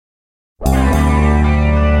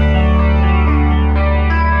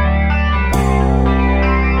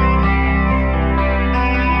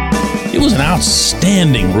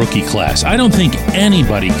outstanding rookie class. I don't think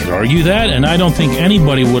anybody could argue that, and I don't think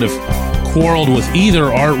anybody would have quarreled with either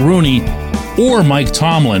Art Rooney or Mike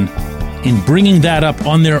Tomlin in bringing that up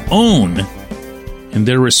on their own in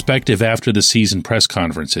their respective after-the-season press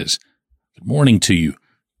conferences. Good morning to you.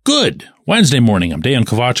 Good Wednesday morning. I'm Dan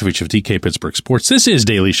Kovacevic of DK Pittsburgh Sports. This is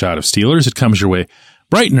Daily Shot of Steelers. It comes your way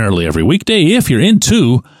bright and early every weekday if you're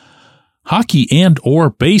into hockey and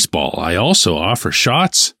or baseball. I also offer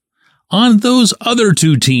shots on those other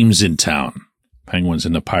two teams in town, Penguins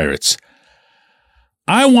and the Pirates.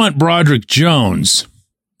 I want Broderick Jones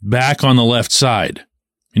back on the left side.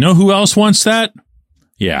 You know who else wants that?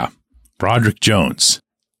 Yeah, Broderick Jones.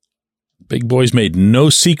 Big Boy's made no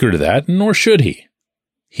secret of that, nor should he.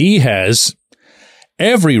 He has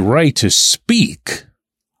every right to speak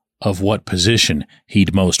of what position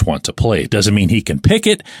he'd most want to play. Doesn't mean he can pick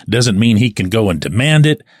it. Doesn't mean he can go and demand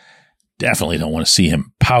it. Definitely don't want to see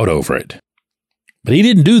him pout over it. But he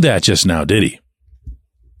didn't do that just now, did he?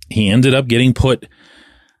 He ended up getting put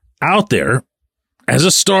out there as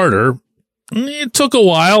a starter. It took a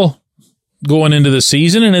while going into the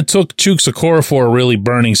season, and it took Chuks Okorafor really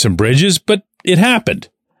burning some bridges, but it happened.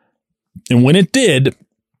 And when it did,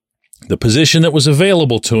 the position that was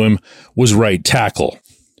available to him was right tackle.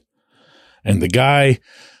 And the guy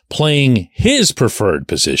playing his preferred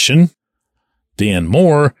position, Dan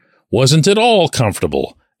Moore, wasn't at all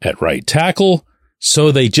comfortable at right tackle, so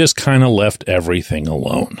they just kind of left everything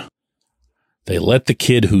alone. They let the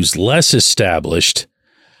kid who's less established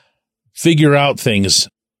figure out things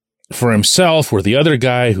for himself, where the other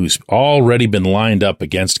guy who's already been lined up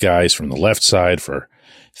against guys from the left side for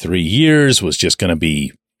 3 years was just going to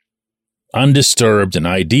be undisturbed, and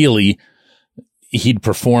ideally he'd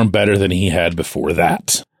perform better than he had before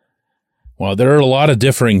that. Well, there are a lot of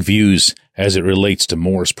differing views as it relates to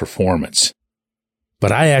Moore's performance,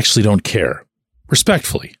 but I actually don't care.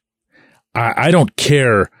 Respectfully, I don't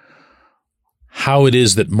care how it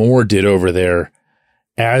is that Moore did over there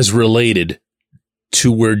as related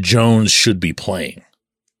to where Jones should be playing.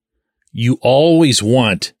 You always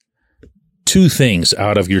want two things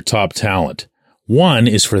out of your top talent. One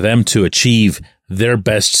is for them to achieve their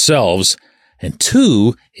best selves, and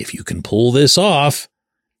two, if you can pull this off,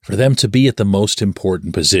 for them to be at the most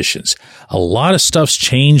important positions. A lot of stuff's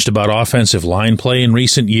changed about offensive line play in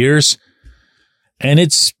recent years, and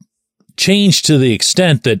it's changed to the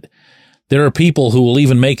extent that there are people who will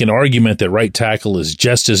even make an argument that right tackle is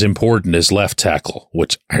just as important as left tackle,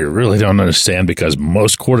 which I really don't understand, because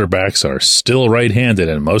most quarterbacks are still right-handed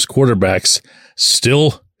and most quarterbacks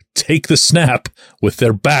still take the snap with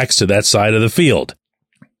their backs to that side of the field.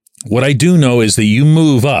 What I do know is that you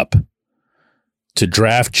move up to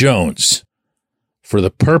draft Jones for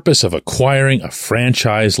the purpose of acquiring a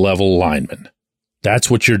franchise-level lineman.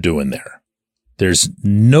 That's what you're doing there. There's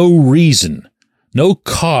no reason, no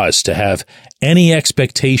cause to have any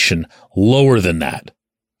expectation lower than that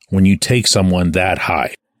when you take someone that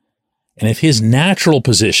high. And if his natural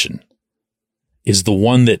position is the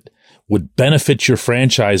one that would benefit your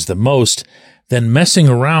franchise the most, then messing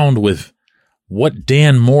around with what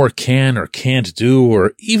Dan Moore can or can't do,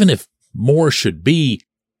 or even if Moore should be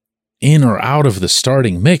in or out of the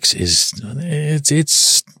starting mix,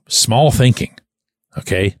 it's small thinking.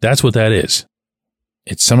 Okay? That's what that is.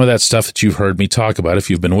 It's some of that stuff that you've heard me talk about if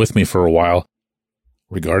you've been with me for a while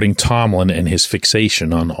regarding Tomlin and his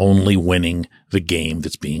fixation on only winning the game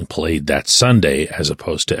that's being played that Sunday as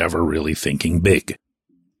opposed to ever really thinking big.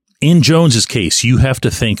 In Jones's case, you have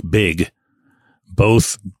to think big,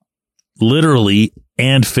 both literally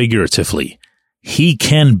and figuratively. He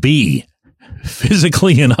can be,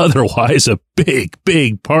 physically and otherwise, a big,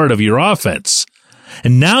 big part of your offense.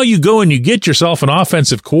 And now you go and you get yourself an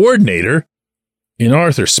offensive coordinator in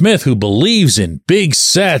Arthur Smith, who believes in big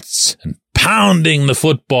sets and pounding the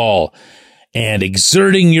football and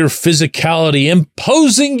exerting your physicality,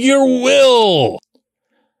 imposing your will.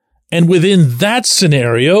 And within that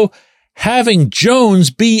scenario, having Jones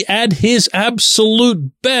be at his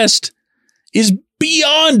absolute best is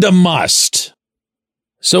beyond a must.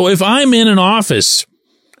 So if I'm in an office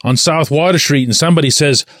on South Water Street and somebody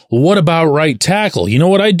says, well, what about right tackle? You know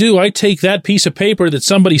what I do? I take that piece of paper that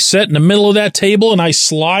somebody set in the middle of that table and I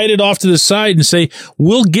slide it off to the side and say,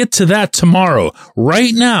 we'll get to that tomorrow.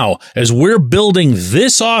 Right now, as we're building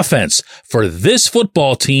this offense for this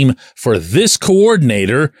football team, for this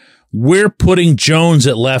coordinator, we're putting Jones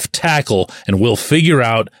at left tackle and we'll figure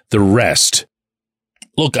out the rest.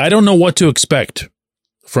 Look, I don't know what to expect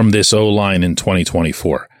from this O-line in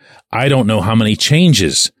 2024. I don't know how many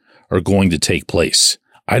changes are going to take place.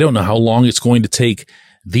 I don't know how long it's going to take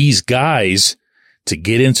these guys to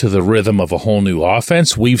get into the rhythm of a whole new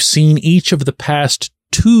offense. We've seen each of the past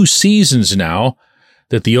 2 seasons now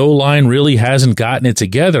that the O-line really hasn't gotten it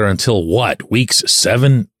together until weeks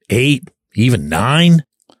 7, 8, even 9?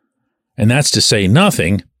 And that's to say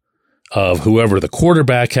nothing of whoever the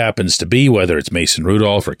quarterback happens to be, whether it's Mason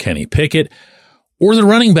Rudolph or Kenny Pickett, or the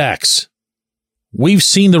running backs. We've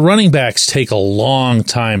seen the running backs take a long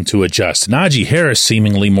time to adjust. Najee Harris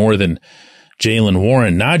seemingly more than Jaylen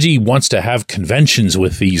Warren. Najee wants to have conventions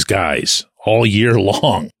with these guys all year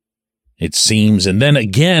long, it seems. And then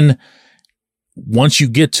again, once you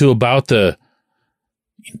get to about the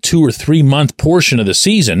 2 or 3 month portion of the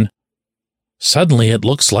season, suddenly it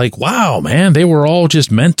looks like, wow, man, they were all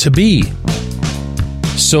just meant to be.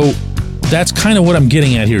 So that's kind of what I'm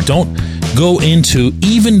getting at here. Don't go into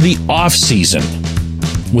even the offseason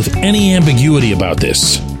with any ambiguity about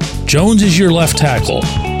this. Jones is your left tackle.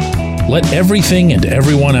 Let everything and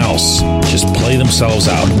everyone else just play themselves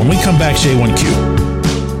out. When we come back, J1Q.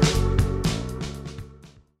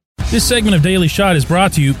 This segment of Daily Shot is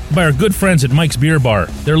brought to you by our good friends at Mike's Beer Bar.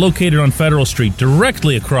 They're located on Federal Street,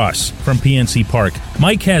 directly across from PNC Park.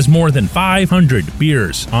 Mike has more than 500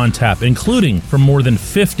 beers on tap, including from more than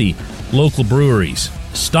 50 local breweries.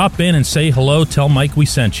 Stop in and say hello. Tell Mike we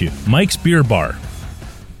sent you. Mike's Beer Bar.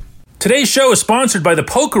 Today's show is sponsored by the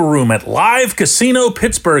Poker Room at Live Casino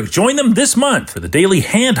Pittsburgh. Join them this month for the daily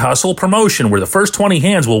hand hustle promotion where the first 20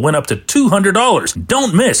 hands will win up to $200.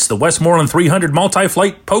 Don't miss the Westmoreland 300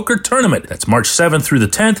 Multi-Flight Poker Tournament. That's March 7th through the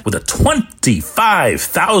 10th with a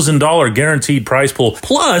 $25,000 guaranteed prize pool.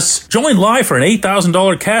 Plus, join live for an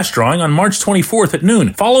 $8,000 cash drawing on March 24th at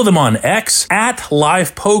noon. Follow them on X at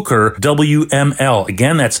LivePokerWML.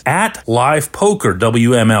 Again, that's at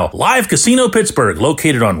LivePokerWML. Live Casino Pittsburgh,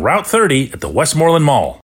 located on Route 30 at the Westmoreland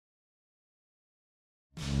Mall.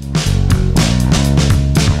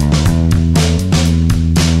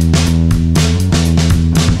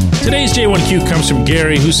 Today's J1Q comes from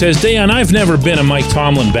Gary, who says, Dan, I've never been a Mike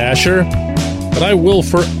Tomlin basher, but I will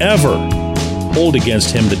forever hold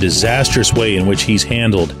against him the disastrous way in which he's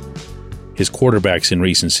handled his quarterbacks in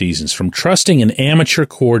recent seasons, from trusting an amateur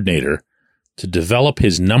coordinator to develop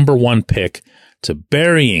his number 1 pick, to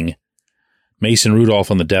burying Mason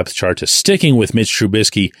Rudolph on the depth chart, to sticking with Mitch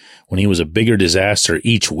Trubisky when he was a bigger disaster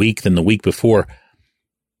each week than the week before.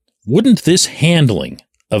 Wouldn't this handling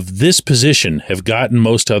of this position have gotten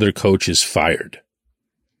most other coaches fired?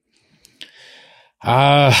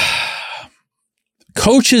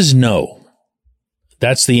 Coaches, no.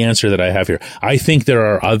 That's the answer that I have here. I think there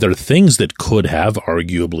are other things that could have,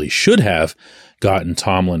 arguably should have, gotten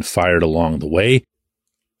Tomlin fired along the way.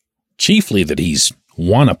 Chiefly that he's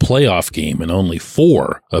won a playoff game in only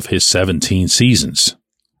 4 of his 17 seasons.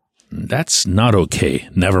 That's not okay.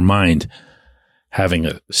 Never mind having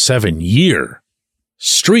a 7-year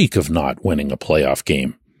streak of not winning a playoff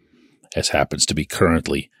game, as happens to be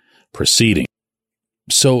currently proceeding.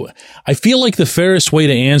 So I feel like the fairest way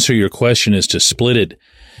to answer your question is to split it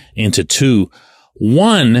into 2.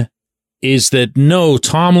 One is that no,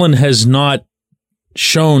 Tomlin has not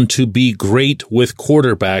shown to be great with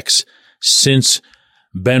quarterbacks since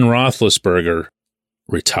Ben Roethlisberger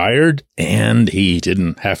retired, and he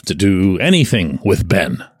didn't have to do anything with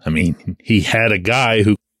Ben. I mean, he had a guy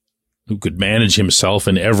who could manage himself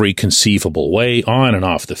in every conceivable way, on and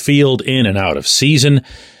off the field, in and out of season,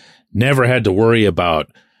 never had to worry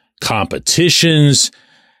about competitions,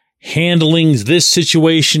 handling this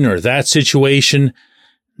situation or that situation.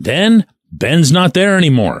 Then Ben's not there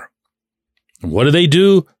anymore. And what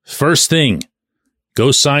do? First thing,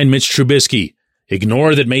 go sign Mitch Trubisky.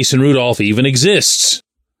 Ignore that Mason Rudolph even exists.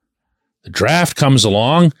 The draft comes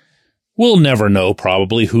along. We'll never know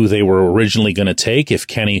probably who they were originally going to take if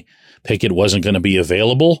Kenny Pickett wasn't going to be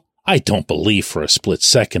available. I don't believe for a split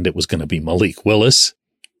second it was going to be Malik Willis.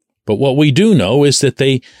 But what we do know is that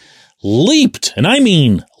they leaped, and I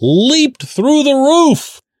mean leaped through the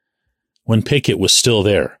roof when Pickett was still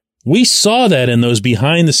there. We saw that in those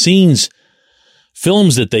behind-the-scenes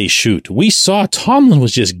films that they shoot. We saw Tomlin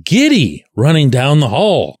was just giddy running down the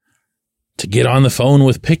hall to get on the phone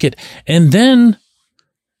with Pickett, and then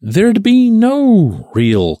there'd be no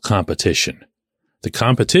real competition. The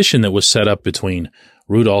competition that was set up between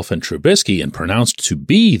Rudolph and Trubisky and pronounced to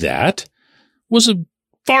be that was a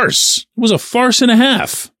farce. It was a farce and a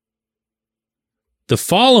half. The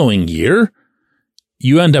following year,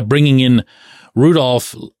 you end up bringing in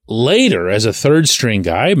Rudolph later as a third-string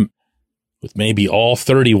guy, with maybe all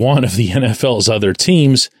 31 of the NFL's other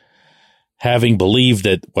teams having believed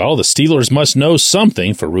that, well, the Steelers must know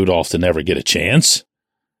something for Rudolph to never get a chance,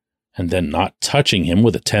 and then not touching him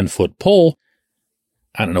with a 10-foot pole.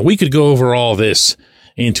 I don't know. We could go over all this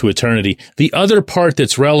into eternity. The other part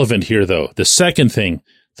that's relevant here, though, the second thing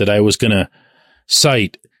that I was going to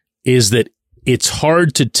cite is that it's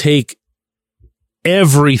hard to take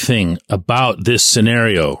everything about this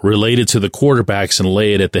scenario related to the quarterbacks and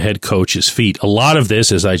lay it at the head coach's feet. A lot of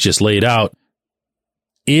this, as I just laid out,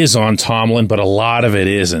 is on Tomlin, but a lot of it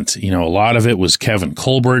isn't. A lot of it was Kevin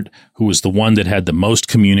Colbert, who was the one that had the most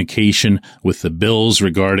communication with the Bills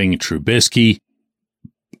regarding Trubisky.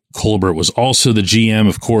 Colbert was also the GM,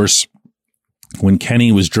 of course, when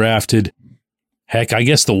Kenny was drafted. Heck, I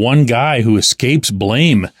guess the one guy who escapes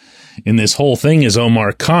blame in this whole thing is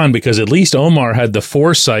Omar Khan, because at least Omar had the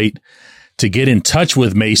foresight to get in touch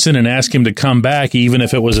with Mason and ask him to come back, even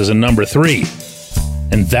if it was as a number 3.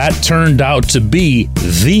 And that turned out to be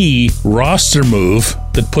the roster move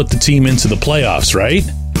that put the team into the playoffs, right?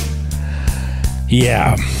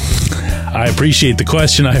 Yeah. I appreciate the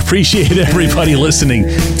question. I appreciate everybody listening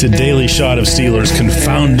to Daily Shot of Steelers,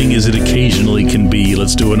 confounding as it occasionally can be.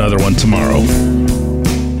 Let's do another one tomorrow.